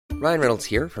Ryan Reynolds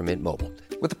here from Mint Mobile.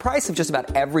 With the price of just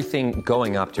about everything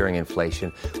going up during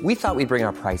inflation, we thought we'd bring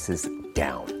our prices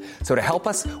down. So to help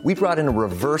us, we brought in a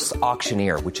reverse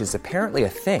auctioneer, which is apparently a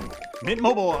thing. Mint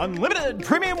Mobile Unlimited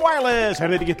Premium Wireless. How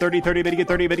to get 30, 30, bit to get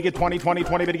 30, bit to get 20, 20,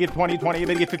 20, bit to get 20, 20,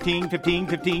 bit to get 15, 15,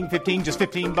 15, 15, just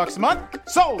 $15 a month?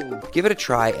 Sold! Give it a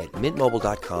try at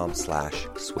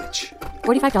mintmobile.com/switch.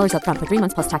 $45 up front for 3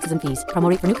 months plus taxes and fees. Promo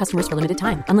rate for new customers for limited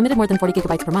time. Unlimited more than 40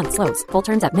 gigabytes per month. Slows full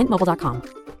terms at mintmobile.com.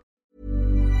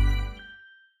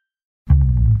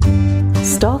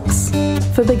 Stocks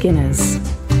for beginners.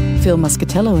 Phil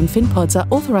Muscatello and FinPods are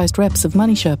authorised reps of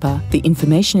Money Sherpa. The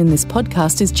information in this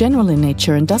podcast is general in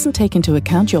nature and doesn't take into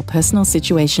account your personal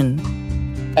situation.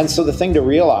 And so the thing to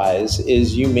realize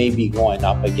is you may be going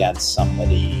up against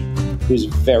somebody who's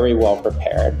very well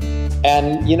prepared.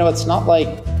 And, you know, it's not like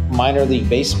minor league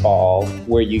baseball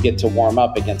where you get to warm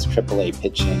up against AAA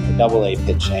pitching or AA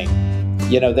pitching.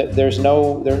 You know, there are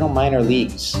no minor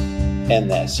leagues in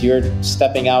this. You're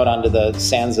stepping out onto the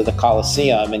sands of the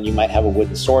Coliseum and you might have a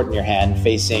wooden sword in your hand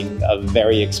facing a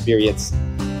very experienced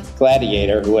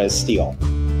gladiator who has steel.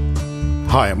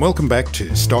 Hi and welcome back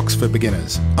to Stocks for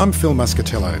Beginners. I'm Phil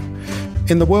Muscatello.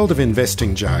 In the world of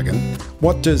investing jargon,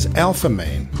 what does alpha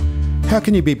mean? How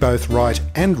can you be both right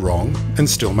and wrong and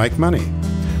still make money?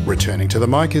 Returning to the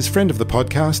mic is friend of the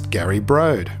podcast, Gary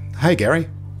Brode. Hey Gary.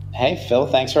 Hey Phil,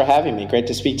 thanks for having me. Great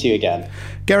to speak to you again.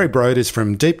 Gary Brode is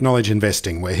from Deep Knowledge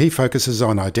Investing, where he focuses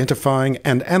on identifying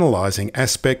and analysing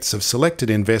aspects of selected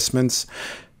investments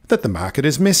that the market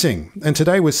is missing. And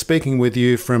today we're speaking with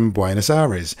you from Buenos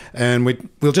Aires. And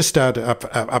we'll just start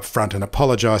up front and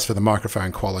apologise for the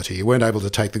microphone quality. You weren't able to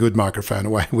take the good microphone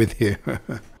away with you.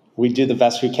 We do the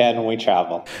best we can when we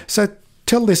travel. So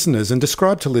tell listeners and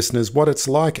describe to listeners what it's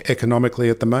like economically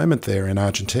at the moment there in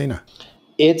Argentina.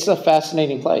 It's a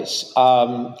fascinating place.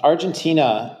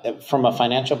 Argentina, from a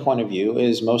financial point of view,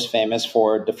 is most famous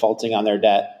for defaulting on their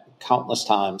debt countless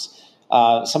times.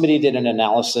 Somebody did an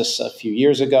analysis a few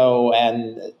years ago,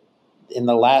 and in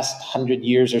the last 100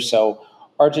 years or so,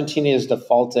 Argentina has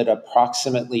defaulted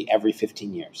approximately every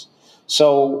 15 years.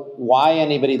 So why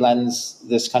anybody lends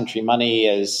this country money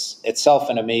is itself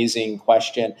an amazing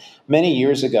question. Many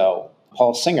years ago,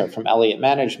 Paul Singer from Elliott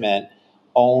Management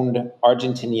owned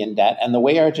Argentinian debt. And the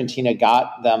way Argentina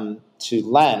got them to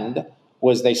lend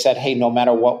was they said, hey, no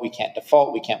matter what, we can't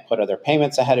default. We can't put other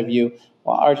payments ahead of you.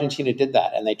 Well, Argentina did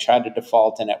that, and they tried to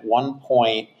default. And at one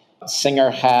point, Singer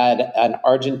had an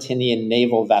Argentinian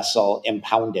naval vessel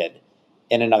impounded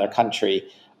in another country.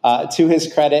 To his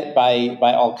credit, by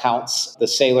all counts, the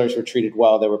sailors were treated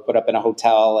well. They were put up in a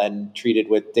hotel and treated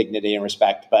with dignity and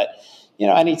respect. But you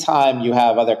know, anytime you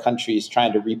have other countries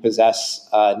trying to repossess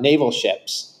naval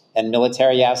ships and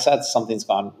military assets, something's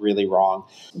gone really wrong.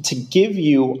 To give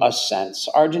you a sense,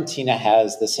 Argentina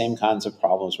has the same kinds of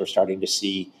problems we're starting to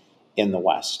see in the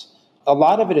West. A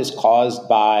lot of it is caused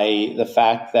by the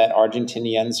fact that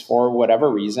Argentinians, for whatever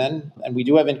reason, and we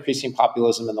do have increasing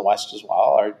populism in the West as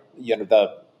well, are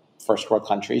the first world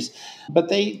countries, but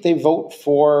they vote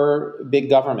for big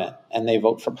government and they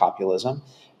vote for populism.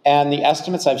 And the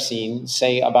estimates I've seen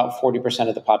say about 40%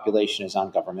 of the population is on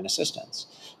government assistance.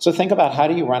 So think about, how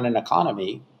do you run an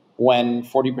economy when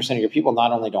 40% of your people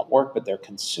not only don't work, but they're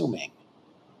consuming,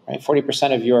 right?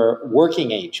 40% of your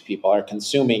working age people are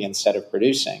consuming instead of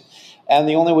producing. And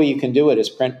the only way you can do it is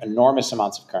print enormous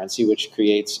amounts of currency, which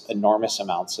creates enormous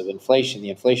amounts of inflation.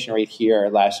 The inflation rate here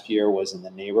last year was in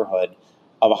the neighborhood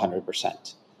of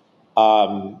 100%.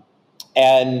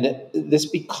 And this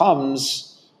becomes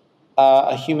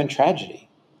a human tragedy,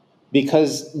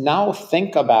 because now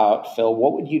think about, Phil,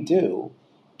 what would you do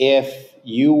if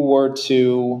you were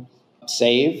to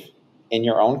save in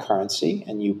your own currency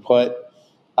and you put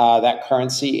that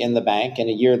currency in the bank, and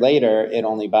a year later it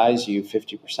only buys you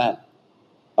 50%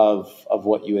 of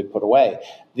what you had put away?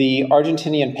 The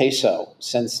Argentinian peso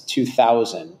since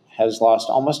 2000 has lost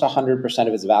almost 100%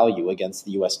 of its value against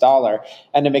the US dollar.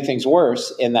 And to make things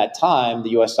worse, in that time,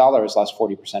 the US dollar has lost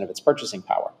 40% of its purchasing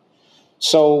power.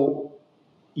 So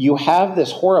you have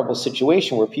this horrible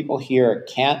situation where people here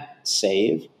can't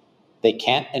save, they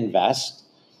can't invest,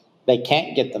 they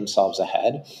can't get themselves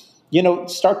ahead. You know,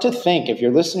 start to think, if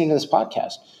you're listening to this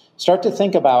podcast, start to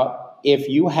think about if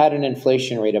you had an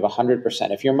inflation rate of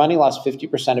 100%, if your money lost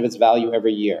 50% of its value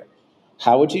every year,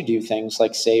 how would you do things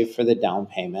like save for the down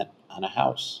payment on a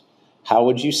house? How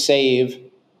would you save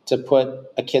to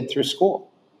put a kid through school?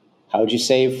 How would you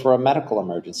save for a medical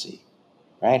emergency?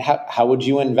 Right? How would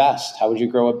you invest? How would you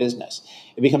grow a business?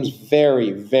 It becomes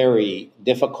very, very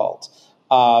difficult.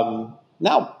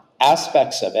 Now,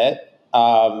 aspects of it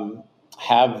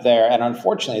have their, and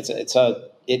unfortunately,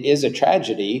 it is a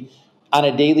tragedy. On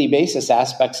a daily basis,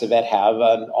 aspects of it have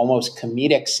an almost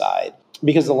comedic side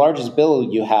because the largest bill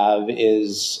you have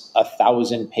is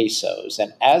 1,000 pesos.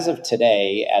 And as of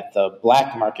today, at the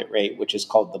black market rate, which is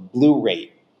called the blue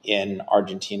rate in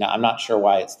Argentina, I'm not sure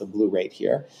why it's the blue rate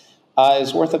here,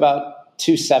 is worth about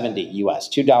 $2.70 US,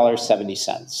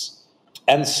 $2.70.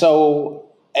 And so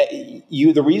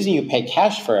the reason you pay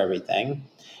cash for everything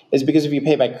is because if you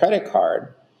pay by credit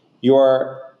card,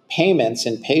 your payments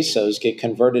in pesos get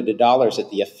converted to dollars at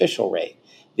the official rate.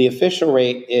 The official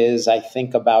rate is, I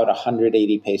think, about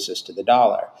 180 pesos to the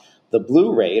dollar. The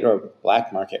blue rate, or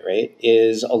black market rate,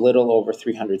 is a little over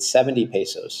 370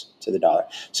 pesos to the dollar.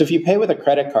 So if you pay with a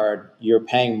credit card, you're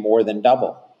paying more than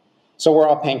double. So we're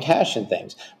all paying cash and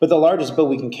things. But the largest bill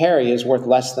we can carry is worth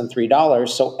less than $3,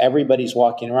 so everybody's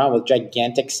walking around with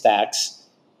gigantic stacks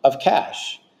of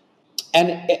cash. And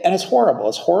it's horrible.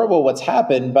 It's horrible what's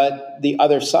happened, but the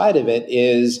other side of it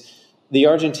is the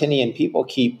Argentinian people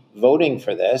keep voting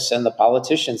for this, and the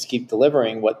politicians keep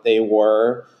delivering what they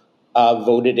were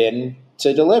voted in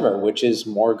to deliver, which is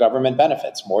more government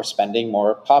benefits, more spending,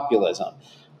 more populism.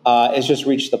 It's just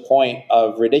reached the point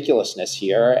of ridiculousness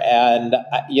here. And,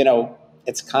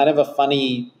 it's kind of a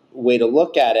funny way to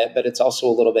look at it, but it's also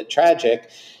a little bit tragic.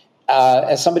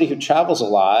 As somebody who travels a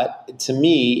lot, to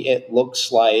me, it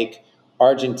looks like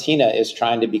Argentina is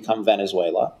trying to become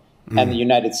Venezuela, and the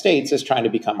United States is trying to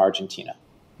become Argentina.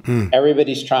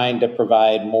 Everybody's trying to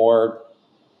provide more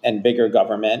and bigger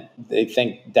government. They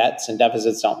think debts and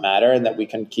deficits don't matter and that we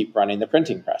can keep running the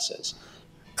printing presses.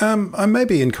 I may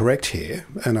be incorrect here,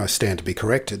 and I stand to be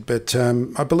corrected, but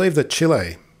I believe that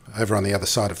Chile, over on the other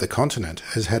side of the continent,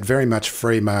 has had very much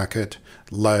free market,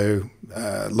 low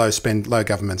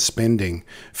government spending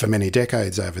for many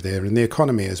decades over there, and the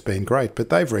economy has been great. But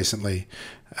they've recently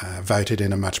voted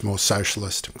in a much more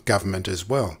socialist government as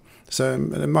well. So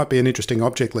it might be an interesting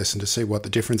object lesson to see what the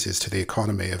difference is to the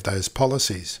economy of those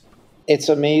policies. It's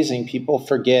amazing. People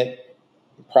forget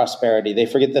prosperity. They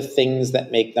forget the things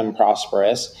that make them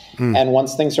prosperous. And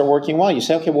once things are working well, you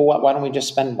say, okay, well, why don't we just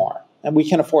spend more? And we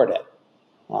can afford it.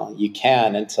 Well, you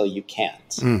can until you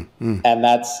can't. And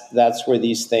that's where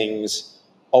these things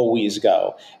always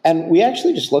go. And we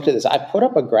actually just looked at this. I put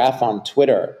up a graph on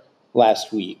Twitter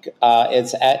last week.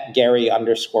 It's at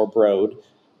Gary_Brode.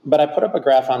 But I put up a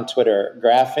graph on Twitter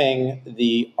graphing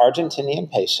the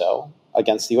Argentinian peso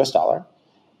against the US dollar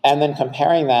and then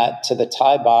comparing that to the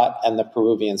Thai baht and the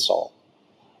Peruvian sol.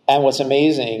 And what's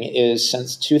amazing is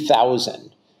since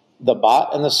 2000, the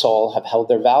baht and the sol have held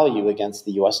their value against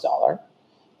the US dollar,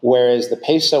 whereas the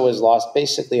peso has lost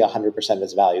basically 100% of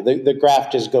its value. The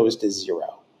graph just goes to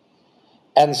zero.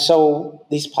 And so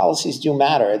these policies do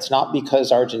matter. It's not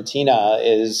because Argentina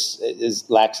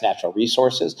lacks natural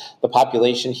resources. The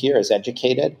population here is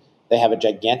educated. They have a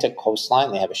gigantic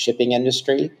coastline. They have a shipping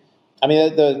industry. I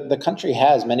mean, the country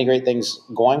has many great things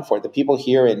going for it. The people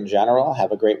here in general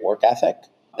have a great work ethic.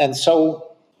 And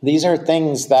so these are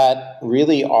things that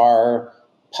really are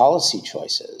policy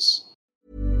choices.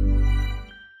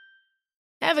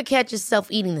 Ever catch yourself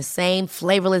eating the same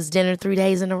flavorless dinner 3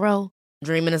 days in a row?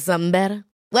 Dreaming of something better?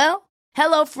 Well,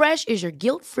 HelloFresh is your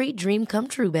guilt-free dream come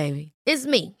true, baby. It's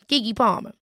me, Keke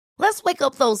Palmer. Let's wake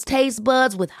up those taste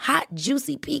buds with hot,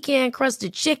 juicy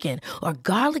pecan-crusted chicken or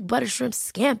garlic butter shrimp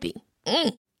scampi.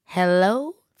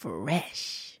 Hello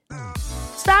Fresh.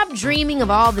 Stop dreaming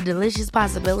of all the delicious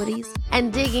possibilities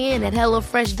and dig in at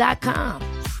HelloFresh.com.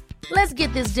 Let's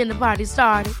get this dinner party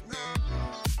started.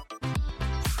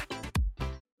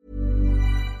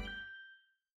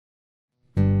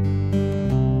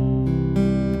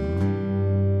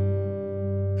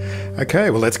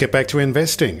 Okay, well, let's get back to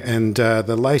investing. And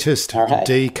the latest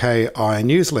DKI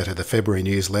newsletter, the February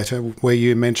newsletter, where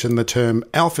you mentioned the term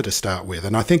alpha to start with.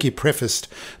 And I think you prefaced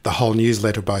the whole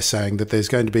newsletter by saying that there's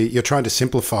going to be, you're trying to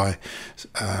simplify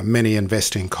many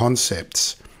investing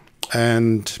concepts.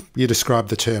 And you described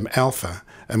the term alpha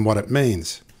and what it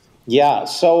means. Yeah,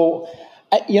 so,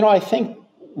 I think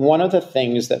one of the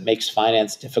things that makes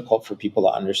finance difficult for people to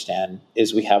understand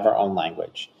is we have our own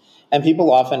language. And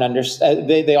people often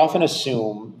they often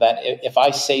assume that if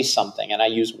I say something and I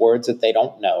use words that they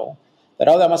don't know, that,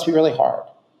 that must be really hard,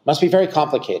 must be very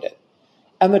complicated.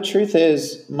 And the truth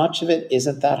is, much of it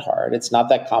isn't that hard. It's not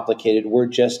that complicated. We're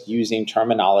just using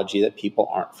terminology that people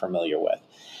aren't familiar with.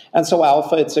 And so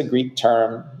alpha, it's a Greek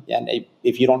term. And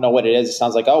if you don't know what it is, it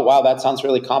sounds like, oh, wow, that sounds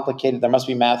really complicated. There must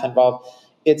be math involved.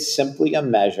 It's simply a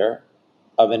measure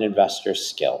of an investor's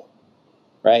skill.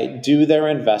 Right? Do their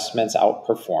investments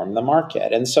outperform the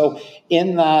market? And so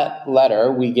in that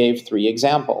letter, we gave 3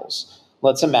 examples.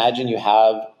 Let's imagine you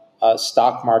have a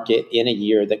stock market in a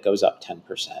year that goes up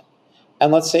 10%.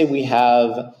 And let's say we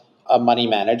have a money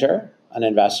manager, an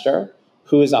investor,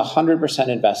 who is 100%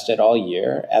 invested all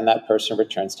year, and that person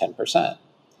returns 10%.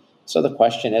 So the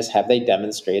question is, have they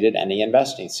demonstrated any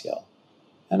investing skill?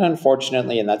 And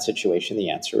unfortunately, in that situation, the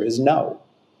answer is no,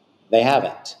 they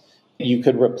haven't. You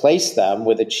could replace them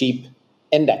with a cheap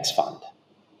index fund,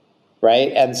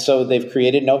 right? And so they've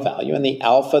created no value, and the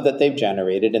alpha that they've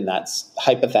generated in that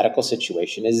hypothetical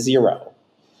situation is zero.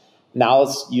 Now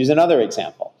let's use another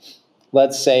example.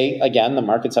 Let's say, again, the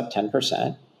market's up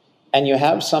 10%, and you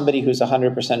have somebody who's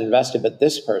 100% invested, but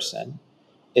this person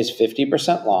is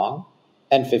 50% long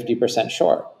and 50%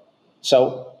 short.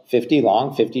 So 50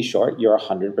 long, 50 short, you're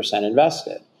 100%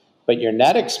 invested. But your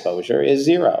net exposure is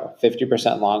zero.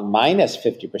 50% long minus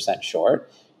 50%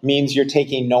 short means you're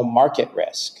taking no market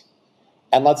risk.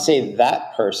 And let's say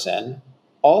that person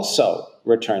also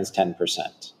returns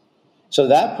 10%. So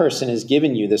that person has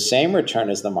given you the same return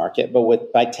as the market,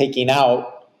 but by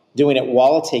doing it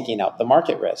while taking out the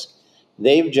market risk.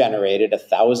 They've generated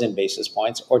 1,000 basis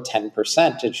points or 10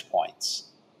 percentage points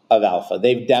of alpha.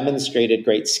 They've demonstrated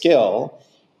great skill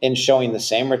in showing the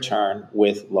same return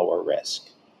with lower risk.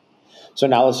 So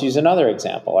now let's use another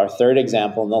example. Our third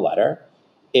example in the letter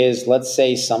is, let's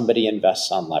say somebody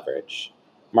invests on leverage.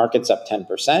 Market's up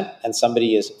 10% and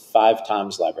somebody is 5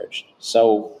 times leveraged.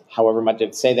 So however much,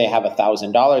 say they have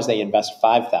 $1,000, they invest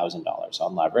 $5,000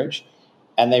 on leverage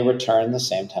and they return the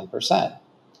same 10%.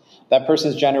 That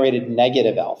person's generated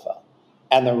negative alpha.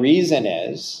 And the reason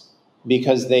is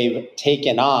because they've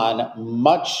taken on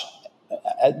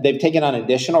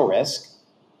additional risk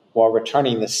while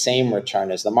returning the same return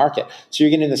as the market. So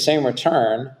you're getting the same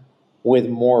return with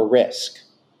more risk.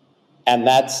 And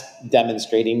that's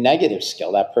demonstrating negative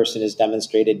skill. That person has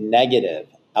demonstrated negative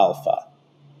alpha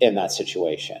in that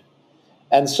situation.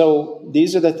 And so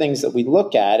these are the things that we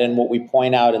look at. And what we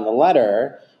point out in the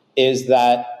letter is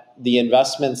that the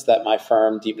investments that my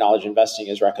firm, Deep Knowledge Investing,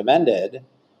 has recommended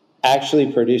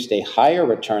actually produced a higher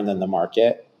return than the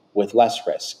market with less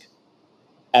risk.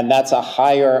 And that's a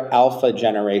higher alpha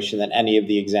generation than any of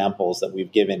the examples that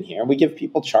we've given here. We give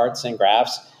people charts and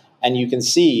graphs, and you can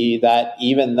see that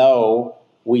even though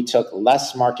we took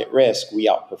less market risk, we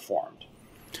outperformed.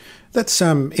 That's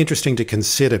interesting to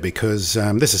consider because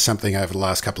this is something over the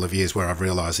last couple of years where I've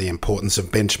realised the importance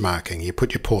of benchmarking. You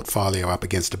put your portfolio up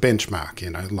against a benchmark,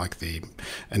 like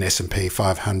an S&P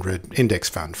 500 index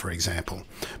fund, for example,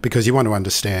 because you want to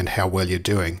understand how well you're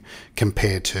doing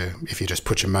compared to if you just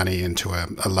put your money into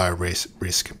a low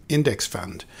risk index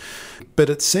fund. But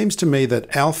it seems to me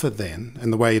that alpha then,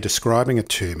 and the way you're describing it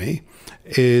to me,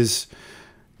 is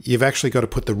you've actually got to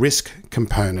put the risk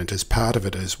component as part of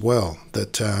it as well,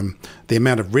 that the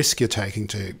amount of risk you're taking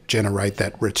to generate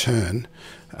that return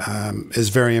is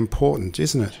very important,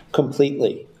 isn't it?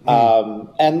 Completely.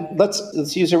 And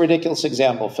let's use a ridiculous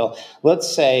example, Phil. Let's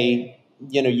say,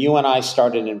 you and I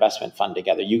start an investment fund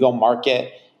together. You go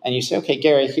market and you say, okay,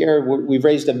 Gary, here we've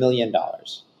raised $1 million.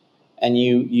 And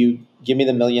you give me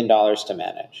the $1 million to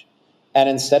manage. And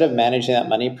instead of managing that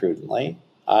money prudently,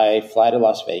 I fly to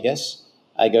Las Vegas.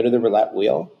 I go to the roulette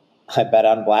wheel, I bet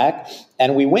on black,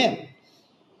 and we win.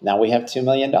 Now we have $2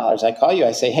 million. I call you,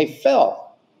 I say, hey, Phil,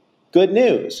 good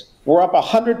news. We're up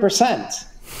 100%.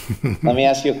 Let me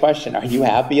ask you a question. Are you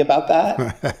happy about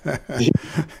that?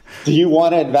 Do you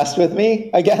want to invest with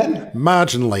me again?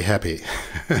 Marginally happy.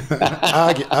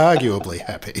 Arguably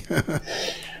happy.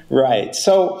 Right.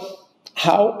 So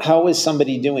how is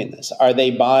somebody doing this? Are they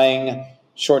buying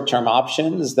short-term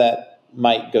options that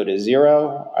might go to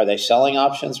zero? Are they selling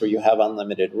options where you have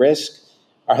unlimited risk?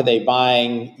 Are they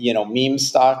buying, meme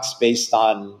stocks based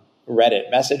on Reddit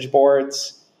message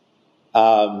boards?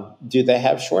 Do they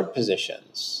have short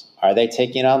positions? Are they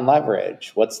taking on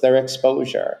leverage? What's their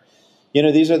exposure?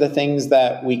 These are the things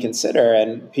that we consider,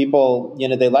 and people,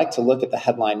 they like to look at the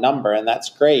headline number, and that's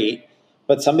great.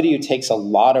 But somebody who takes a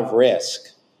lot of risk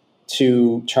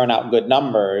to turn out good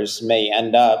numbers may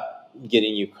end up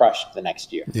getting you crushed the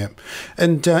next year. Yeah.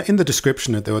 And in the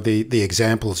description of the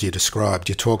examples you described,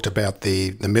 you talked about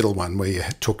the middle one where you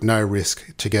took no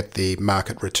risk to get the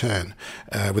market return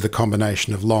with a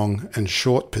combination of long and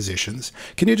short positions.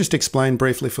 Can you just explain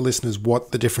briefly for listeners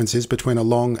what the difference is between a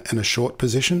long and a short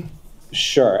position?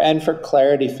 Sure. And for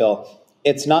clarity, Phil,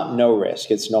 it's not no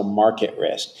risk. It's no market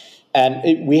risk.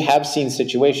 And we have seen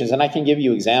situations, and I can give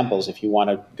you examples if you want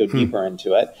to go deeper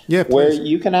into it, where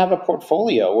you can have a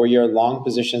portfolio where your long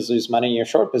positions lose money and your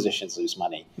short positions lose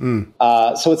money.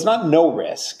 So it's not no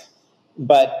risk,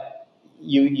 but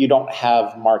you don't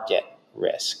have market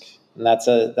risk. And that's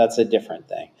a different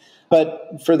thing.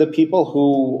 But for the people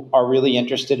who are really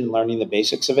interested in learning the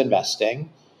basics of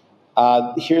investing,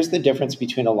 here's the difference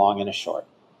between a long and a short.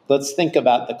 Let's think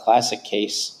about the classic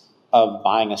case of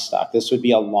buying a stock. This would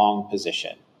be a long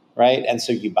position, right? And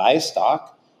so you buy a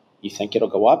stock, you think it'll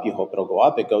go up, you hope it'll go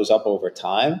up, it goes up over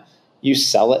time, you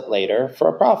sell it later for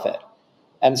a profit.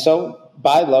 And so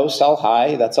buy low, sell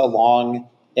high, that's a long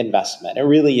investment. It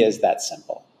really is that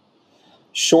simple.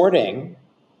 Shorting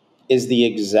is the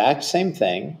exact same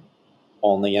thing,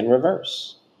 only in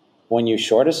reverse. When you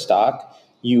short a stock,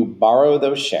 you borrow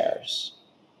those shares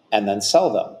and then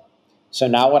sell them. So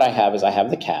now what I have is I have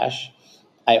the cash,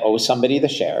 I owe somebody the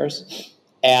shares,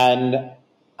 and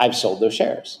I've sold those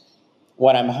shares.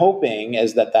 What I'm hoping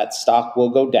is that that stock will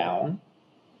go down,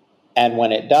 and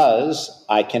when it does,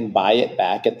 I can buy it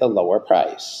back at the lower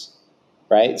price,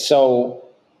 right? So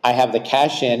I have the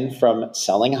cash in from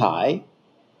selling high.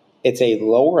 It's a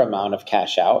lower amount of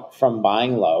cash out from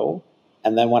buying low.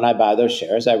 And then when I buy those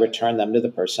shares, I return them to the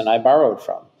person I borrowed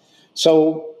from.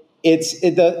 So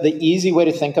the easy way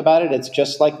to think about it, it's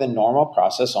just like the normal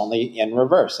process, only in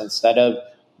reverse. Instead of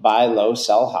buy low,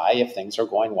 sell high if things are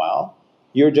going well,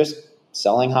 you're just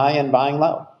selling high and buying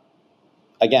low.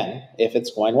 Again, if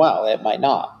it's going well, it might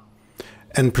not.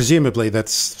 And presumably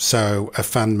that's so a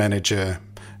fund manager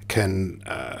can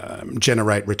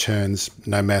generate returns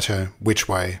no matter which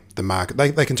way the market.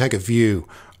 They can take a view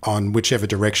on whichever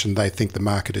direction they think the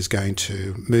market is going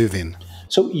to move in.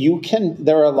 So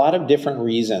there are a lot of different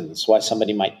reasons why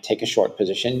somebody might take a short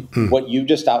position. What you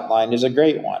just outlined is a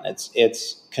great one.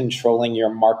 It's controlling your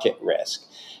market risk.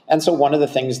 And so one of the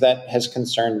things that has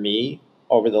concerned me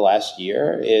over the last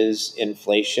year is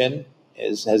inflation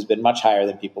has been much higher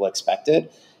than people expected.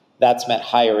 That's meant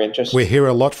higher interest. We hear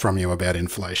a lot from you about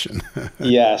inflation.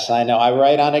 Yes, I know. I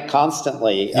write on it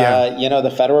constantly. Yeah. The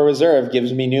Federal Reserve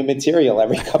gives me new material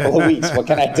every couple of weeks. What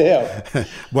can I do?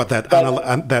 What, that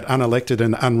unelected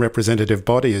and unrepresentative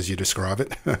body, as you describe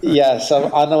it? Yes,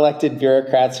 so unelected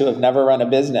bureaucrats who have never run a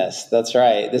business. That's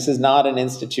right. This is not an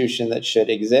institution that should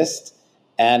exist,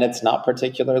 and it's not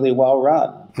particularly well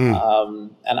run.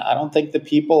 And I don't think the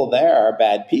people there are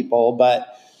bad people,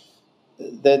 but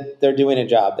that they're doing a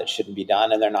job that shouldn't be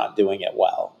done, and they're not doing it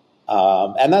well.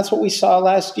 And that's what we saw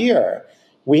last year.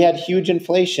 We had huge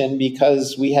inflation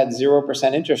because we had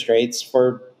 0% interest rates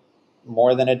for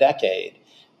more than a decade.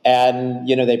 And,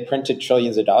 they printed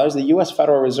trillions of dollars. The U.S.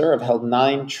 Federal Reserve held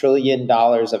 $9 trillion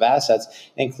of assets,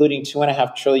 including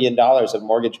 $2.5 trillion of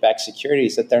mortgage-backed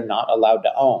securities that they're not allowed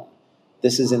to own.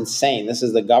 This is insane. This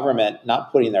is the government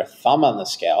not putting their thumb on the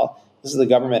scale. This is the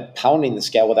government pounding the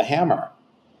scale with a hammer.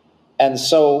 And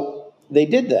so they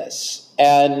did this.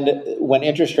 And when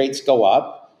interest rates go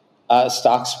up,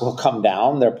 stocks will come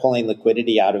down. They're pulling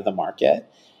liquidity out of the market.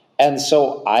 And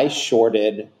so I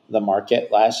shorted the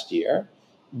market last year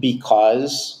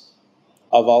because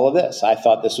of all of this. I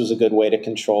thought this was a good way to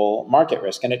control market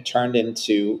risk, and it turned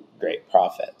into great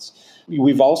profits.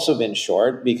 We've also been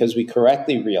short because we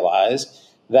correctly realized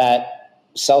that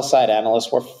sell-side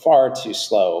analysts were far too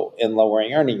slow in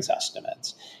lowering earnings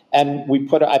estimates. And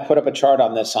I put up a chart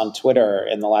on this on Twitter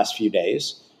in the last few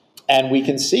days, and we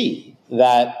can see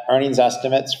that earnings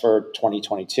estimates for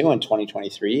 2022 and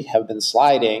 2023 have been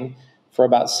sliding for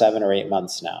about 7 or 8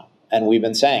 months now. And we've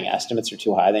been saying estimates are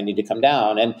too high, they need to come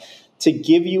down. And to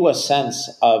give you a sense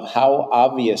of how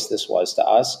obvious this was to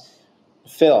us,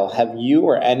 Phil, have you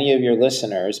or any of your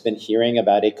listeners been hearing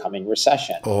about a coming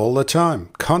recession? All the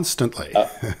time, constantly.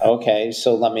 Okay,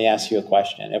 so let me ask you a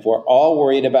question. If we're all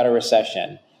worried about a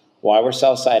recession, why were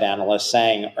sell-side analysts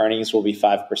saying earnings will be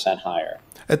 5% higher?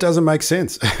 It doesn't make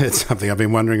sense. It's something I've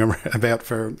been wondering about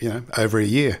for, over a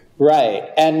year. Right.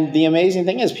 And the amazing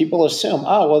thing is people assume,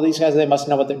 these guys, they must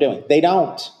know what they're doing. They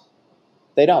don't.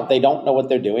 They don't know what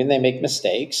they're doing. They make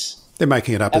mistakes. They're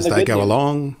making it up as they go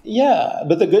along. Yeah.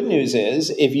 But the good news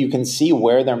is if you can see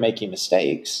where they're making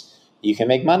mistakes, you can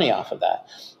make money off of that.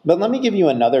 But let me give you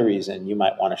another reason you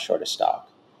might want to short a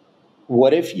stock.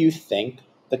 What if you think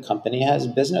the company has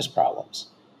business problems?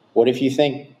 What if you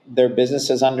think their business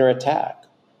is under attack?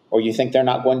 Or you think they're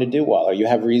not going to do well? Or you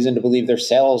have reason to believe their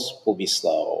sales will be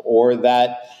slow? Or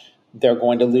that they're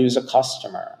going to lose a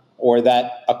customer? Or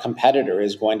that a competitor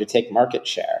is going to take market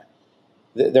share?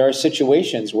 There are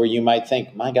situations where you might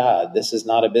think, my God, this is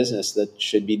not a business that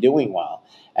should be doing well.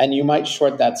 And you might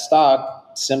short that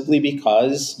stock simply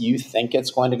because you think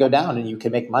it's going to go down and you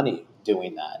can make money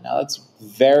doing that. Now, it's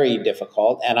very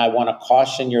difficult, and I want to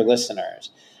caution your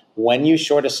listeners. When you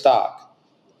short a stock,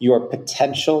 your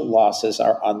potential losses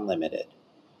are unlimited.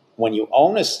 When you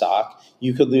own a stock,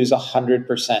 you could lose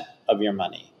 100% of your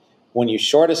money. When you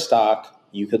short a stock,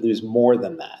 you could lose more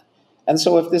than that. And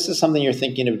so if this is something you're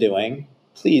thinking of doing,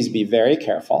 please be very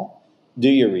careful, do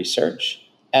your research,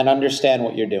 and understand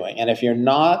what you're doing. And if you're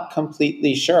not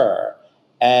completely sure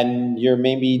and you're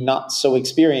maybe not so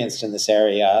experienced in this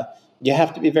area, you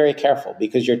have to be very careful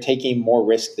because you're taking more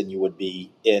risk than you would be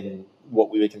in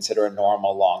what we would consider a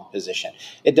normal long position.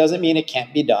 It doesn't mean it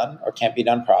can't be done or can't be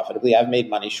done profitably. I've made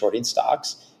money shorting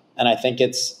stocks, and I think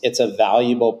it's a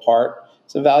valuable part.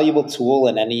 It's a valuable tool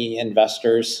in any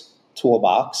investor's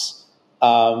toolbox.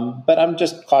 But I'm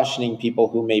just cautioning people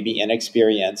who may be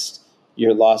inexperienced.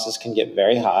 Your losses can get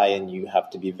very high, and you have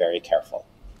to be very careful.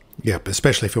 Yep,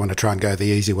 especially if you want to try and go the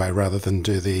easy way rather than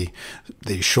do the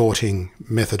shorting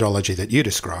methodology that you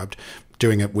described,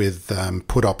 doing it with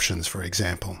put options, for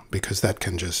example, because that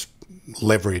can just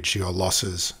leverage your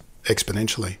losses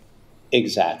exponentially.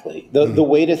 Exactly. The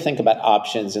way to think about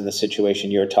options in the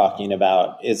situation you're talking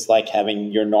about is like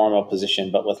having your normal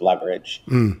position but with leverage.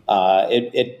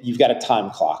 You've got a time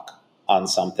clock on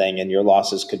something, and your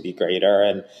losses could be greater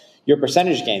and your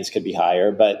percentage gains could be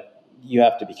higher, but you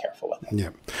have to be careful with it. Yeah.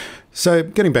 So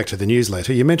getting back to the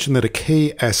newsletter, you mentioned that a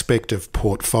key aspect of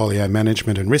portfolio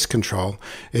management and risk control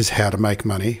is how to make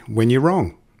money when you're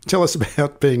wrong. Tell us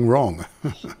about being wrong.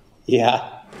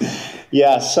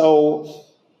 Yeah. So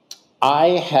I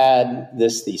had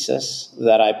this thesis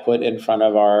that I put in front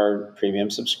of our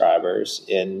premium subscribers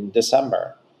in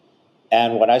December.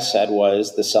 And what I said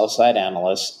was the sell-side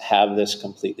analysts have this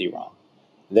completely wrong.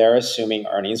 They're assuming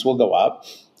earnings will go up.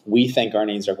 We think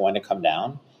earnings are going to come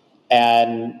down.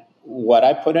 And what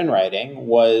I put in writing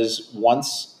was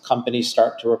once companies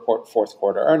start to report fourth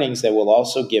quarter earnings, they will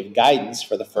also give guidance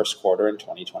for the first quarter in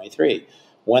 2023.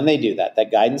 When they do that,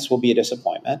 that guidance will be a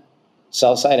disappointment.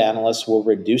 Sell-side analysts will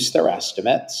reduce their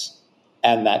estimates,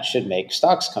 and that should make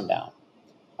stocks come down.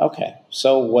 Okay,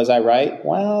 so was I right?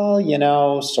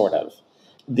 Well, sort of.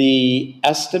 The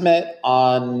estimate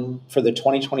for the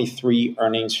 2023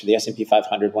 earnings for the S&P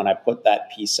 500 when I put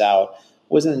that piece out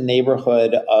was in the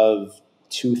neighborhood of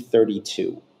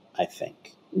 232, I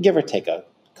think, give or take a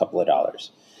couple of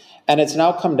dollars. And it's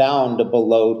now come down to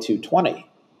below 220.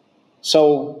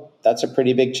 So that's a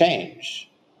pretty big change,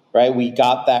 right? We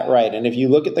got that right. And if you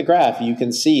look at the graph, you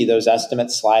can see those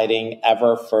estimates sliding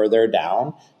ever further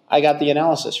down. I got the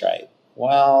analysis right.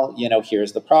 Well,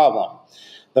 here's the problem.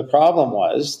 The problem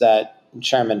was that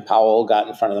Chairman Powell got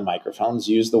in front of the microphones,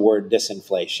 used the word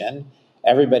disinflation.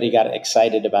 Everybody got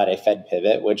excited about a Fed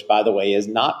pivot, which, by the way, is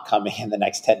not coming in the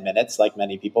next 10 minutes like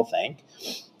many people think,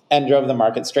 and drove the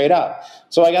market straight up.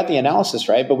 So I got the analysis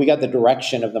right, but we got the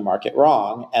direction of the market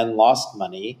wrong and lost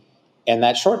money in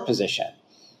that short position,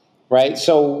 right?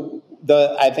 So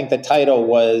I think the title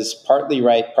was partly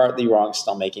right, partly wrong,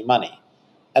 still making money.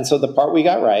 And so the part we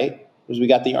got right was we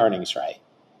got the earnings right.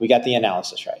 We got the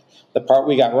analysis right. The part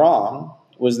we got wrong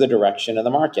was the direction of the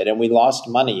market, and we lost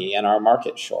money in our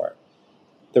market short.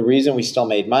 The reason we still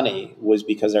made money was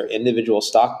because our individual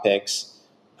stock picks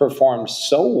performed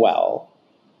so well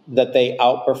that they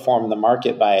outperformed the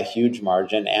market by a huge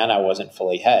margin, and I wasn't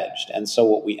fully hedged. And so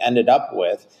what we ended up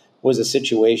with was a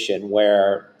situation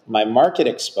where my market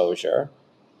exposure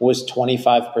was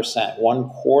 25%,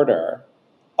 1/4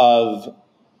 of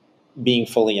being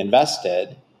fully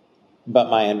invested,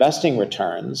 but my investing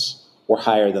returns were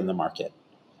higher than the market.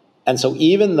 And so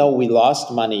even though we lost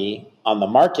money on the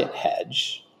market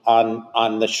hedge,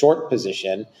 on the short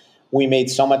position, we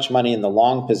made so much money in the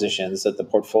long positions that the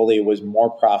portfolio was more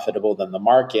profitable than the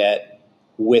market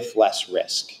with less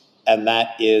risk. And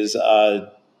that's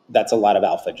a lot of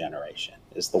alpha generation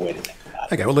is the way to think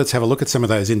about it. Okay, well, let's have a look at some of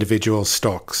those individual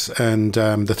stocks. And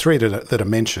the three that are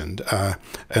mentioned are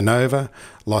Enova,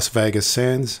 Las Vegas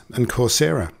Sands, and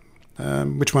Coursera.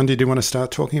 Which one did you want to start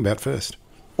talking about first?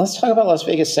 Let's talk about Las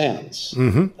Vegas Sands.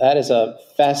 Mm-hmm. That is a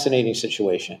fascinating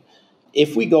situation.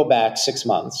 If we go back 6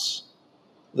 months,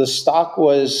 the stock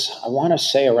was, I want to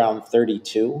say, around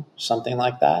 32, something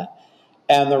like that.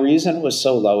 And the reason it was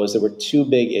so low is there were two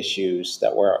big issues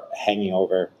that were hanging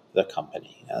over the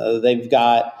company. They've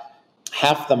got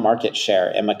half the market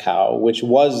share in Macau, which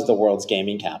was the world's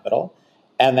gaming capital.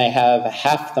 And they have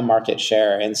half the market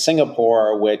share in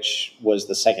Singapore, which was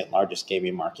the second largest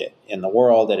gaming market in the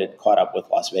world. It had caught up with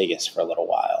Las Vegas for a little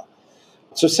while.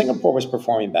 So Singapore was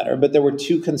performing better, but there were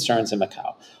two concerns in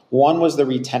Macau. One was the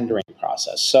retendering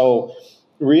process. So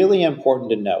really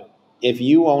important to note, if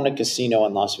you own a casino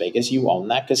in Las Vegas, you own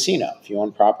that casino. If you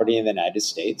own property in the United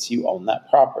States, you own that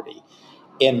property.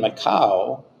 In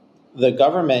Macau, the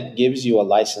government gives you a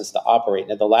license to operate.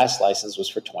 Now, the last license was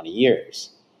for 20 years.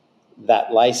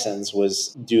 That license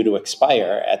was due to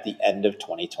expire at the end of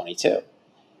 2022.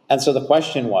 And so the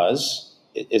question was,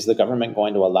 Is the government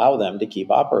going to allow them to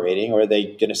keep operating, or are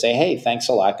they going to say, hey, thanks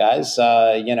a lot, guys,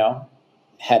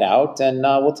 head out and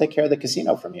we'll take care of the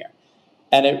casino from here?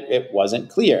 And it wasn't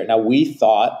clear. Now, we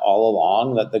thought all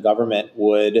along that the government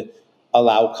would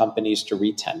allow companies to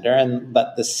retender and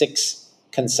let the 6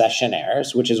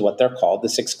 concessionaires, which is what they're called, the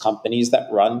 6 companies that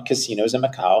run casinos in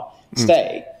Macau,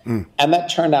 stay. And that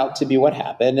turned out to be what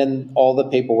happened. And all the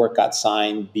paperwork got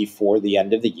signed before the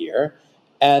end of the year.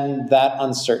 And that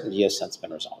uncertainty has since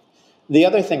been resolved. The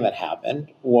other thing that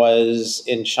happened was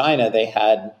in China, they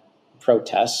had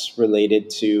protests related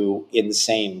to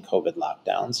insane COVID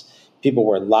lockdowns. People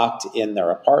were locked in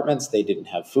their apartments. They didn't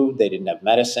have food. They didn't have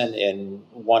medicine. In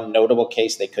one notable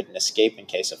case, they couldn't escape in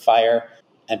case of fire.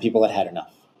 And people had had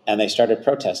enough. And they started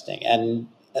protesting. And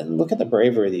look at the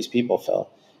bravery of these people, Phil.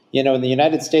 In the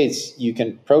United States, you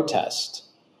can protest.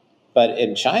 But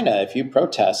in China, if you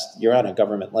protest, you're on a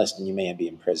government list and you may be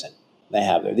in prison.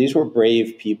 These were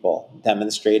brave people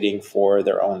demonstrating for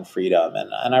their own freedom.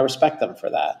 And I respect them for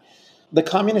that. The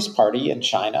Communist Party in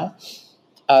China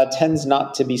tends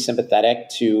not to be sympathetic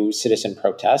to citizen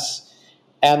protests.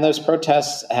 And those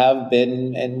protests have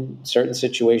been, in certain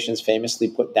situations, famously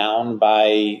put down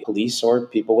by police or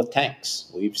people with tanks.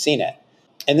 We've seen it.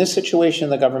 In this situation,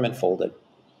 the government folded.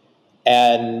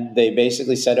 And they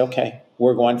basically said, okay,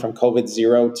 we're going from COVID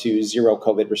 0 to 0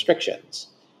 COVID restrictions.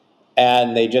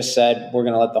 And they just said, we're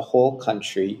going to let the whole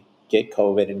country get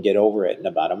COVID and get over it in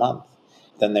about a month.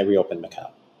 Then they reopened Macau.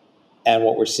 And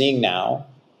what we're seeing now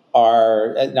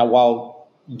while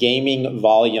gaming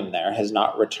volume there has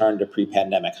not returned to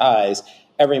pre-pandemic highs,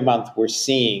 every month we're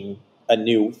seeing a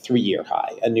new 3-year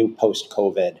high, a new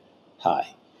post-COVID high.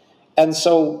 And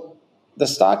so the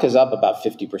stock is up about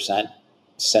 50%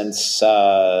 since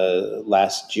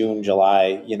last June,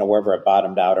 July, wherever it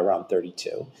bottomed out around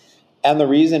 32. And the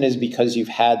reason is because you've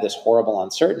had this horrible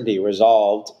uncertainty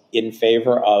resolved in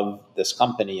favor of this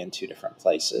company in 2 different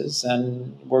places.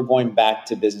 And we're going back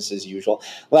to business as usual.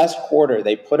 Last quarter,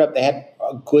 they had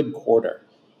a good quarter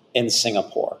in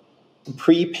Singapore.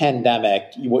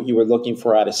 Pre-pandemic, what you were looking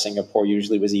for out of Singapore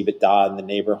usually was EBITDA in the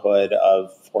neighborhood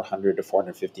of $400 to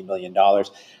 $450 million.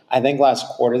 I think last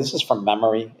quarter, this is from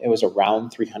memory, it was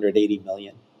around $380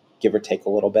 million, give or take a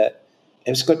little bit. It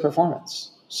was good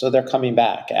performance. So they're coming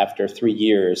back after 3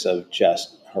 years of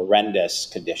just horrendous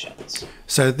conditions.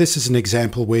 So this is an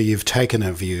example where you've taken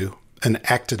a view and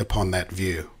acted upon that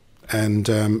view. And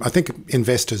I think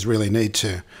investors really need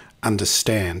to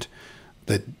understand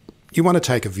that you want to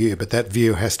take a view, but that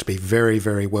view has to be very,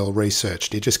 very well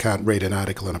researched. You just can't read an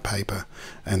article in a paper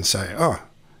and say,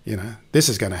 this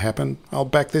is going to happen, I'll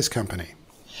back this company.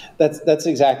 That's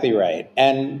exactly right.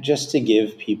 And just to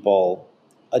give people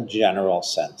a general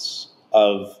sense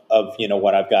of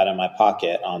what I've got in my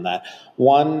pocket on that.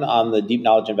 One, on the Deep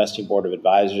Knowledge Investing Board of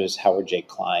Advisors, Howard J.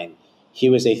 Klein. He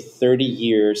was a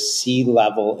 30-year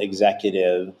C-level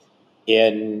executive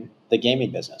in the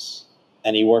gaming business.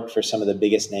 And he worked for some of the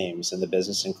biggest names in the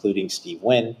business, including Steve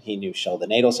Wynn. He knew Sheldon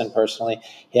Adelson personally.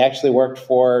 He actually worked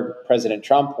for President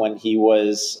Trump when he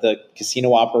was the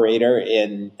casino operator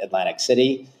in Atlantic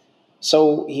City.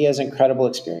 So he has incredible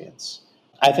experience.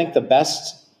 I think the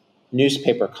best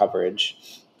newspaper coverage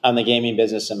on the gaming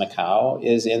business in Macau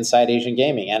is Inside Asian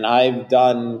Gaming. And I've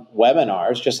done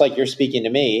webinars, just like you're speaking to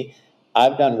me.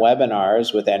 I've done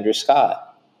webinars with Andrew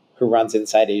Scott, who runs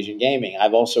Inside Asian Gaming.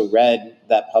 I've also read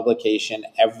that publication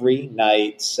every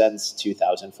night since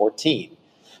 2014.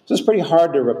 So it's pretty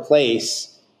hard to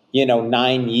replace,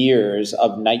 9 years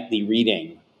of nightly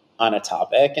reading on a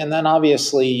topic. And then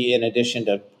obviously, in addition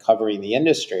to covering the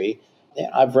industry,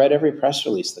 I've read every press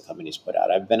release the company's put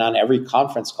out. I've been on every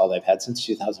conference call they've had since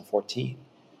 2014.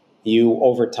 You,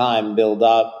 over time, build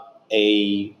up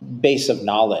a base of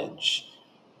knowledge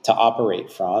to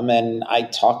operate from. And I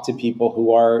talk to people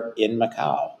who are in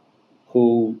Macau,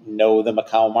 who know the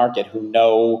Macau market, who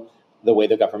know the way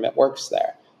the government works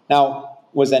there. Now,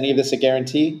 was any of this a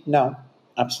guarantee? No,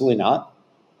 absolutely not.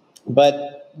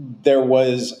 But there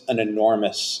was an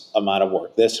enormous amount of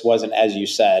work. This wasn't, as you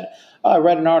said, I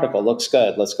read an article, looks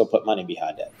good, let's go put money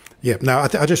behind it. Yeah, no,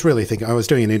 I just really think, I was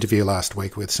doing an interview last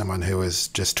week with someone who was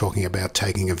just talking about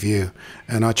taking a view,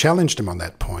 and I challenged him on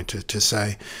that point to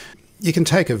say, you can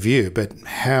take a view, but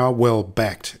how well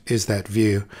backed is that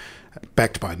view?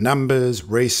 Backed by numbers,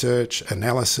 research,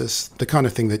 analysis, the kind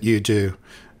of thing that you do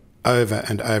over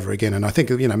and over again. And I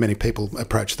think, many people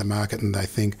approach the market and they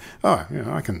think,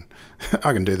 I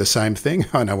can do the same thing.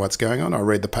 I know what's going on. I'll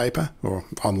read the paper or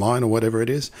online or whatever it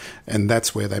is. And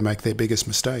that's where they make their biggest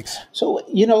mistakes. So,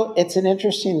 it's an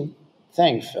interesting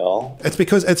thing, Phil. It's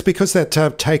because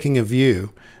that taking a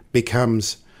view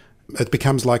becomes it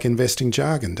becomes like investing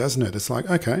jargon, doesn't it? It's like,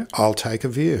 okay, I'll take a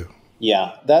view.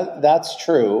 Yeah, that's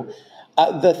true.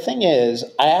 The thing is,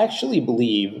 I actually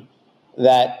believe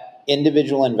that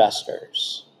individual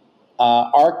investors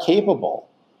are capable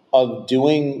of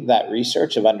doing that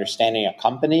research, of understanding a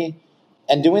company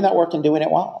and doing that work and doing it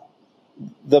well.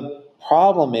 The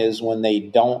problem is when they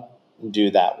don't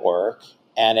do that work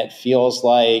and it feels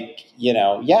like,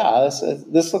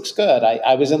 this looks good.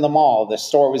 I was in the mall, the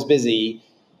store was busy,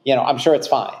 I'm sure it's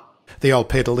fine. The old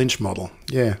Peter Lynch model.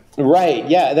 Yeah. Right.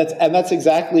 Yeah. That's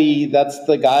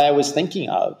the guy I was thinking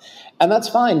of. And that's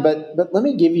fine. But let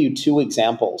me give you two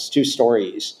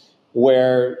stories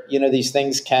where, these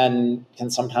things can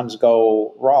sometimes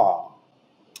go wrong.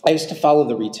 I used to follow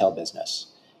the retail business.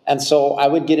 And so I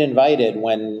would get invited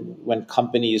when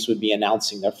companies would be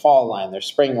announcing their fall line, their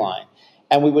spring line.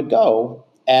 And we would go,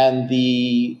 and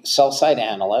the sell-side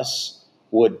analysts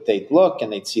they'd look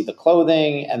and they'd see the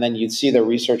clothing, and then you'd see the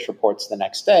research reports the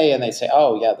next day, and they'd say,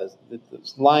 oh, yeah, the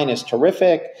line is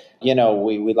terrific.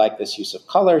 We like this use of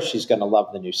color. She's going to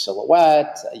love the new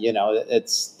silhouette.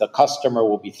 The customer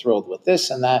will be thrilled with this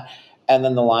and that. And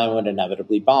then the line would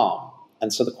inevitably bomb.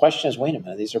 And so the question is, wait a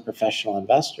minute, these are professional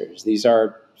investors. These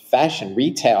are fashion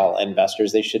retail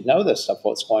investors. They should know this stuff,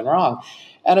 what's going wrong.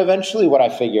 And eventually what I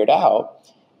figured out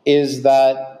is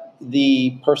that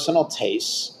the personal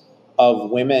tastes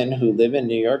of women who live in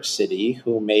New York City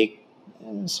who make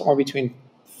somewhere between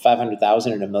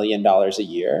 $500,000 and $1 million a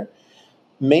year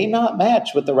may not match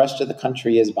what the rest of the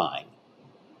country is buying,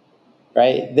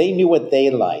 right? They knew what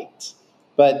they liked.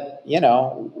 But,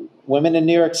 women in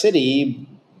New York City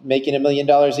making $1 million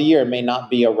a year may not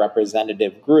be a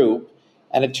representative group.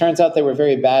 And it turns out they were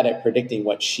very bad at predicting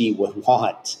what she would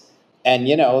want. And,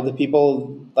 the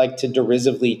people like to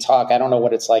derisively talk. I don't know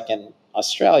what it's like in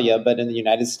Australia, but in the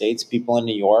United States, people in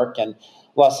New York and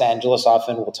Los Angeles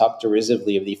often will talk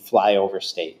derisively of the flyover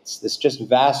states, this just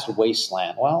vast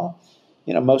wasteland. Well,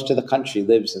 most of the country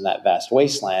lives in that vast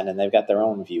wasteland, and they've got their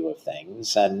own view of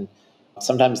things. And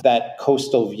sometimes that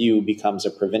coastal view becomes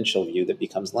a provincial view that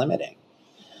becomes limiting.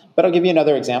 But I'll give you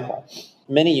another example.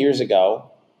 Many years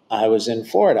ago, I was in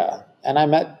Florida, and I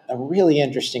met a really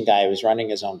interesting guy who was running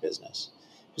his own business.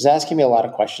 He was asking me a lot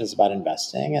of questions about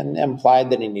investing and implied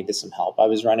that he needed some help. I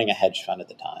was running a hedge fund at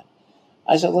the time.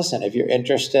 I said, listen, if you're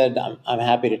interested, I'm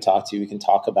happy to talk to you. We can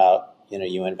talk about,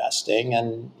 you investing.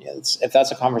 And if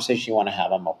that's a conversation you want to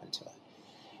have, I'm open to it.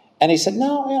 And he said,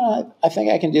 no, I think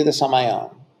I can do this on my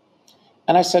own.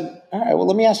 And I said, all right, well,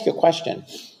 let me ask you a question.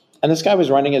 And this guy was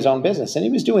running his own business, and he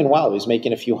was doing well. He was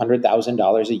making a few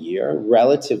 $100,000 a year,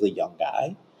 relatively young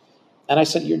guy. And I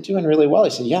said, you're doing really well.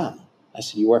 He said, yeah. I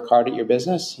said, you work hard at your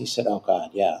business? He said, oh, God,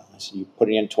 yeah. I said, you put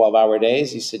in 12-hour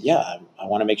days? He said, yeah, I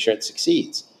want to make sure it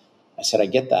succeeds. I said, I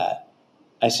get that.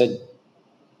 I said,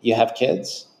 you have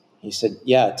kids? He said,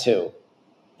 yeah, 2.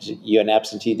 I said, you an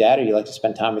absentee dad, or you like to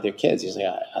spend time with your kids? He's like,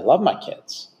 I love my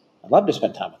kids. I love to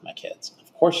spend time with my kids.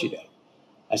 Of course you do.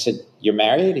 I said, you're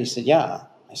married? He said, yeah.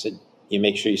 I said, you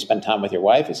make sure you spend time with your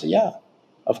wife? He said, yeah,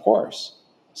 of course.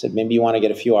 I said, maybe you want to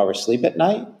get a few hours sleep at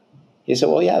night? He said,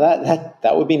 well, yeah,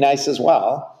 that would be nice as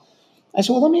well. I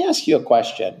said, well, let me ask you a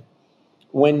question.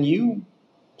 When you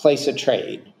place a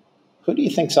trade, who do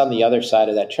you think's on the other side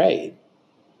of that trade?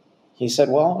 He said,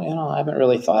 well, I haven't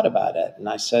really thought about it. And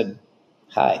I said,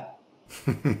 hi.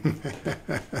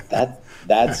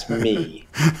 That's me.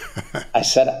 I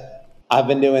said, I've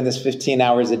been doing this 15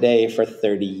 hours a day for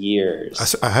 30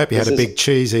 years. I hope you had a big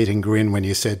cheese-eating grin when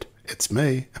you said, it's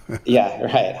me. Yeah,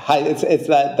 right. Hi, it's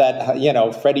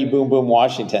that Freddie Boom Boom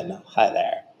Washington. Hi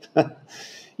there.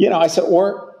 I said,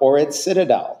 or it's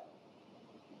Citadel,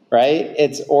 right?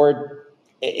 It's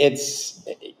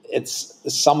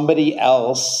somebody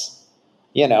else.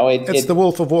 It's the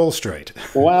Wolf of Wall Street.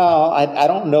 Well, I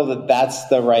don't know that that's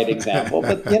the right example,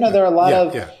 but there are a lot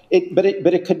of it. But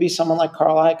it could be someone like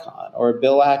Carl Icahn or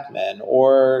Bill Ackman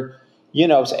or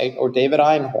David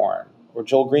Einhorn or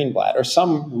Joel Greenblatt, or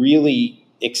some really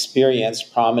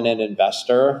experienced, prominent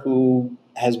investor who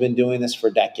has been doing this for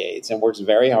decades and works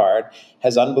very hard,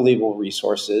 has unbelievable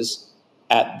resources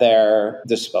at their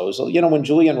disposal. When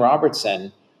Julian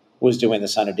Robertson was doing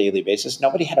this on a daily basis,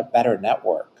 nobody had a better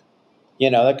network.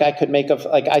 That guy could make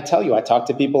I tell you, I talk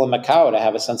to people in Macau to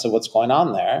have a sense of what's going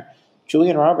on there.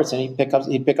 Julian Robertson, he'd pick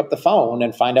up the phone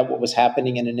and find out what was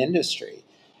happening in an industry.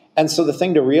 And so the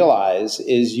thing to realize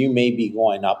is you may be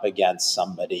going up against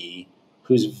somebody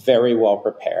who's very well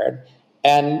prepared.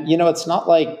 And, it's not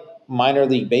like minor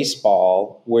league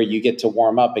baseball where you get to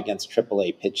warm up against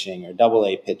AAA pitching or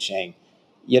AA pitching.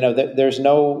 There are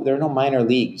no minor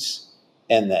leagues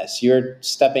in this. You're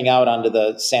stepping out onto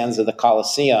the sands of the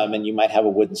Colosseum and you might have a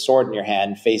wooden sword in your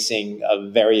hand facing a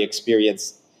very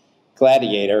experienced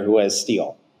gladiator who has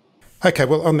steel. Okay,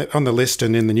 well, on the list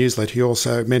and in the newsletter, you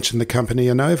also mentioned the company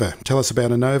Enova. Tell us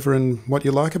about Enova and what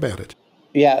you like about it.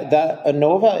 Yeah,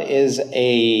 Enova is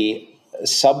a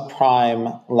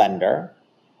subprime lender,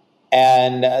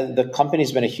 and the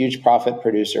company's been a huge profit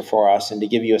producer for us. And to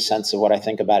give you a sense of what I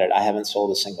think about it, I haven't sold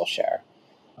a single share.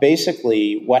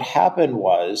 Basically, what happened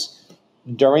was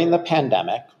during the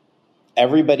pandemic,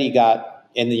 everybody got,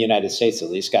 in the United States at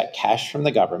least, got cash from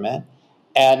the government.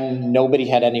 And nobody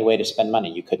had any way to spend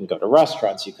money. You couldn't go to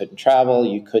restaurants, you couldn't travel,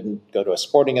 you couldn't go to a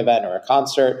sporting event or a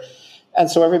concert. And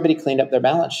so everybody cleaned up their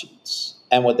balance sheets.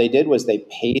 And what they did was they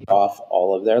paid off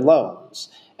all of their loans.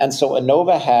 And so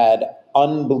Enova had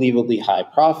unbelievably high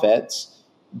profits,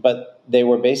 but they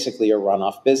were basically a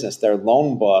runoff business. Their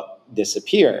loan book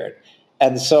disappeared.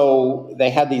 And so they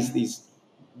had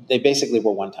they basically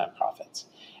were one-time profits.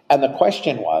 And the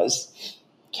question was,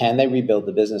 can they rebuild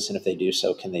the business? And if they do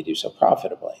so, can they do so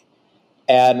profitably?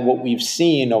 And what we've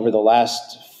seen over the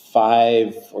last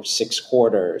 5 or 6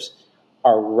 quarters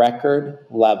are record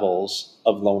levels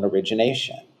of loan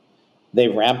origination.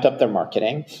 They've ramped up their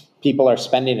marketing. People are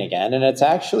spending again. And it's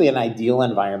actually an ideal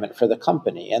environment for the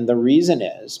company. And the reason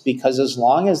is because as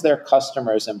long as their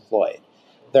customer is employed,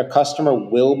 their customer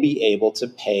will be able to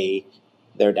pay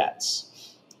their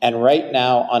debts. And right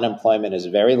now, unemployment is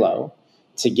very low.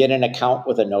 To get an account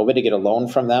with Enova, to get a loan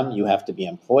from them, you have to be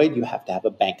employed, you have to have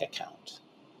a bank account.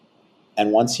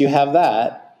 And once you have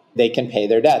that, they can pay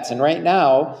their debts. And right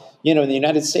now, in the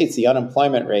United States, the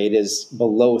unemployment rate is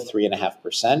below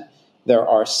 3.5%. There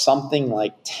are something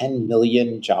like 10,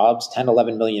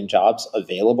 11 million jobs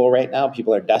available right now.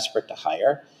 People are desperate to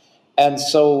hire. And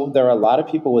so there are a lot of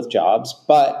people with jobs,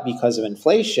 but because of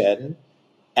inflation,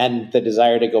 and the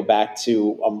desire to go back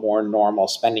to a more normal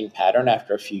spending pattern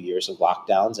after a few years of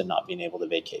lockdowns and not being able to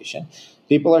vacation,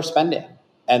 people are spending.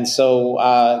 And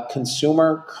so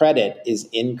consumer credit is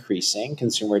increasing,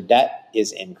 consumer debt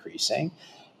is increasing,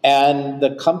 and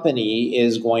the company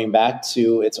is going back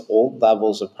to its old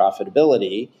levels of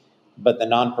profitability, but the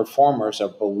non-performers are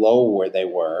below where they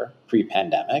were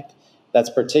pre-pandemic. That's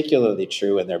particularly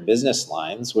true in their business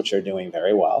lines, which are doing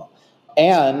very well.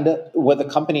 And what the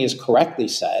company has correctly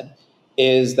said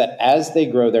is that as they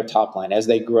grow their top line, as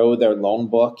they grow their loan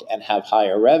book and have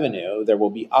higher revenue, there will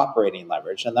be operating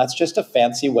leverage. And that's just a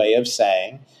fancy way of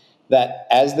saying that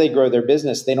as they grow their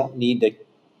business, they don't need to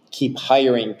keep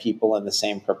hiring people in the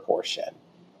same proportion,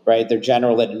 right? Their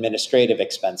general administrative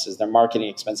expenses, their marketing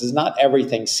expenses, not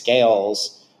everything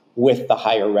scales with the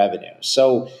higher revenue.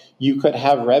 So you could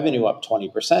have revenue up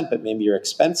 20%, but maybe your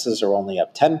expenses are only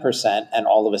up 10%. And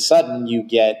all of a sudden you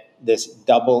get this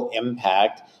double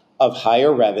impact of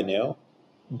higher revenue,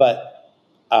 but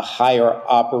a higher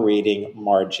operating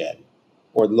margin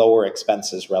or lower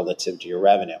expenses relative to your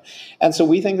revenue. And so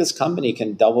we think this company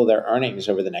can double their earnings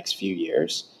over the next few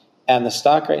years. And the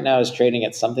stock right now is trading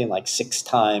at something like 6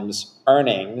 times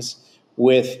earnings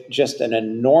with just an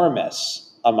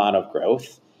enormous amount of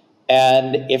growth.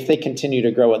 And if they continue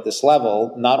to grow at this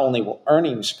level, not only will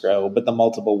earnings grow, but the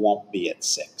multiple won't be at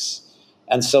 6.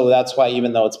 And so that's why,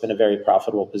 even though it's been a very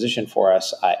profitable position for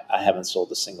us, I haven't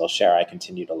sold a single share. I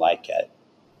continue to like it.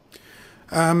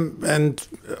 And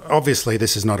obviously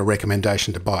this is not a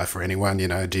recommendation to buy for anyone.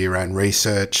 Do your own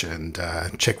research and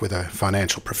check with a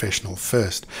financial professional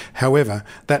first. However,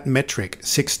 that metric,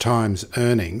 6 times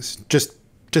earnings, just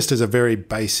as a very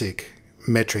basic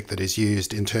metric that is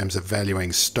used in terms of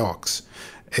valuing stocks,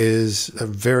 is a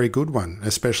very good one,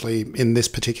 especially in this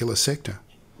particular sector.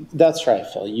 That's right,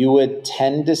 Phil. You would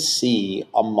tend to see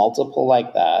a multiple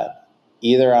like that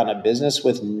either on a business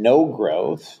with no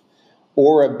growth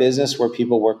or a business where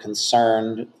people were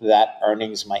concerned that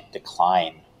earnings might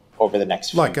decline over the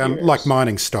next few years. Like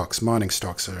mining stocks. Mining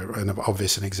stocks are an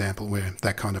obvious example where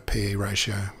that kind of PE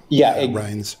ratio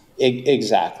reigns.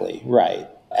 Exactly, right.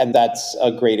 And that's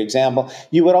a great example.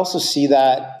 You would also see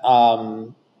that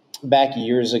back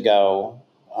years ago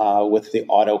with the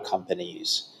auto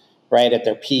companies, right? At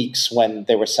their peaks when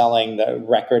they were selling the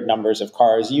record numbers of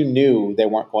cars, you knew they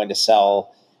weren't going to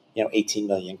sell 18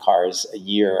 million cars a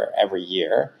year every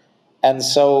year. And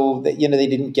so they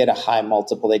didn't get a high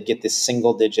multiple. They'd get this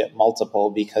single digit multiple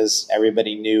because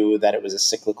everybody knew that it was a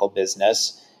cyclical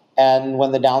business. And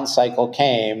when the down cycle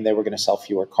came, they were going to sell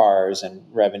fewer cars and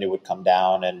revenue would come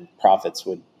down and profits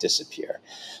would disappear.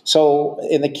 So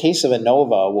in the case of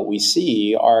Enova, what we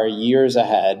see are years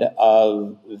ahead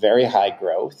of very high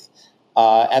growth.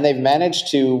 And they've managed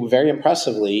to very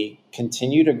impressively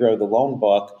continue to grow the loan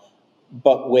book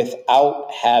but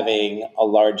without having a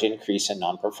large increase in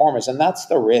non-performers. And that's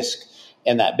the risk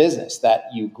in that business, that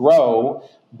you grow,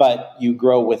 but you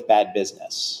grow with bad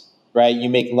business, right? You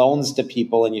make loans to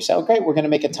people and you say, oh, great, we're going to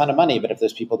make a ton of money. But if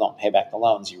those people don't pay back the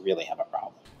loans, you really have a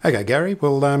problem. Okay, Gary,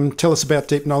 well, tell us about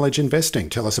Deep Knowledge Investing.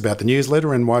 Tell us about the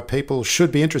newsletter and why people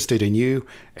should be interested in you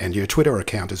and your Twitter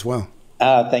account as well.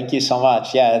 Thank you so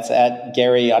much. Yeah, it's at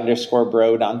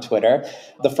Gary_Brode on Twitter.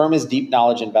 The firm is Deep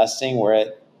Knowledge Investing. We're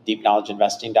at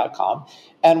deepknowledgeinvesting.com.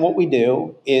 And what we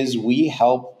do is we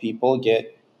help people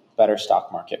get better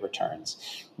stock market returns.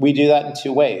 We do that in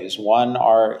two ways. One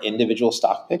are individual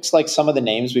stock picks, like some of the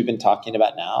names we've been talking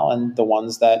about now, and the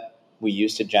ones that we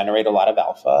use to generate a lot of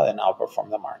alpha and outperform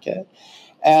the market.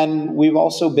 And we've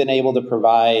also been able to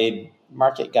provide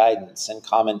market guidance and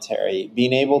commentary,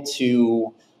 being able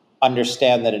to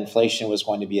understand that inflation was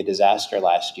going to be a disaster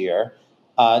last year.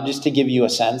 Just to give you a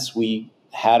sense, we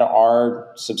had our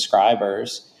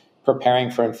subscribers preparing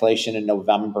for inflation in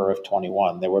November of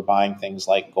 21. They were buying things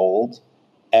like gold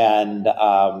and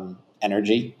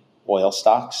energy, oil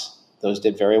stocks. Those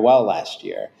did very well last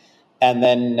year. And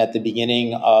then at the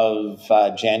beginning of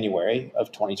January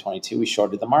of 2022, we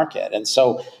shorted the market. And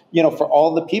so, for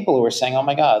all the people who were saying, oh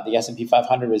my God, the S&P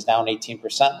 500 was down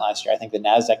 18% last year. I think the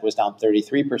NASDAQ was down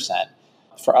 33%.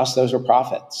 For us, those were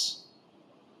profits,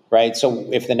 right?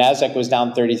 So if the NASDAQ was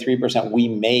down 33%, we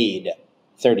made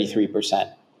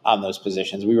 33% on those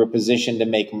positions. We were positioned to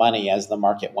make money as the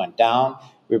market went down.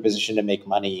 We were positioned to make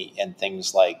money in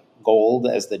things like gold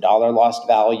as the dollar lost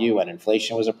value and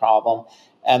inflation was a problem.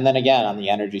 And then again, on the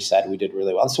energy side, we did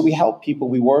really well. So we help people.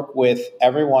 We work with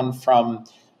everyone from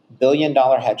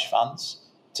billion-dollar hedge funds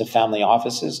to family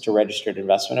offices to registered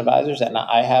investment advisors. And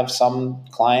I have some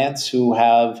clients who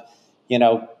have,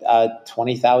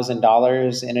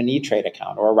 $20,000 in an E-Trade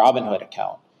account or a Robinhood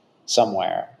account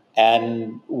somewhere.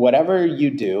 And whatever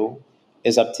you do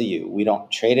is up to you. We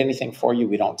don't trade anything for you.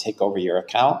 We don't take over your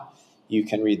account. You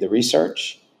can read the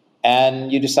research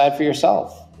and you decide for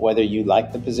yourself whether you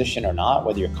like the position or not,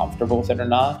 whether you're comfortable with it or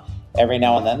not. Every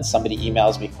now and then somebody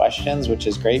emails me questions, which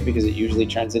is great because it usually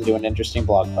turns into an interesting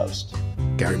blog post.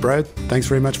 Gary Brode, thanks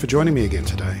very much for joining me again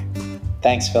today.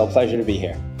 Thanks, Phil. Pleasure to be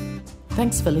here.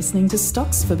 Thanks for listening to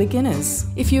Stocks for Beginners.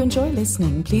 If you enjoy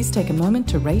listening, please take a moment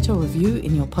to rate or review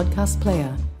in your podcast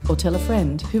player, or tell a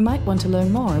friend who might want to learn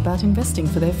more about investing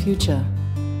for their future.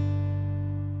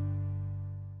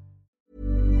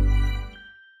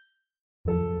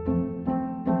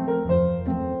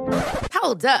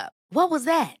 Hold up. What was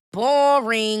that?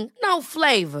 Boring. No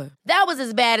flavor. That was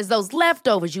as bad as those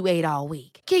leftovers you ate all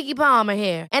week. Keke Palmer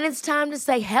here, and it's time to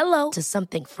say hello to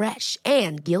something fresh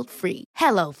and guilt-free.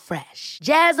 Hello Fresh.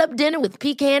 Jazz up dinner with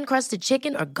pecan-crusted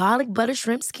chicken or garlic butter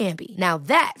shrimp scampi. Now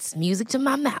that's music to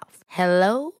my mouth.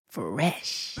 Hello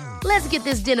Fresh. Let's get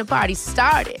this dinner party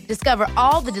started. Discover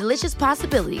all the delicious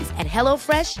possibilities at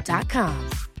HelloFresh.com.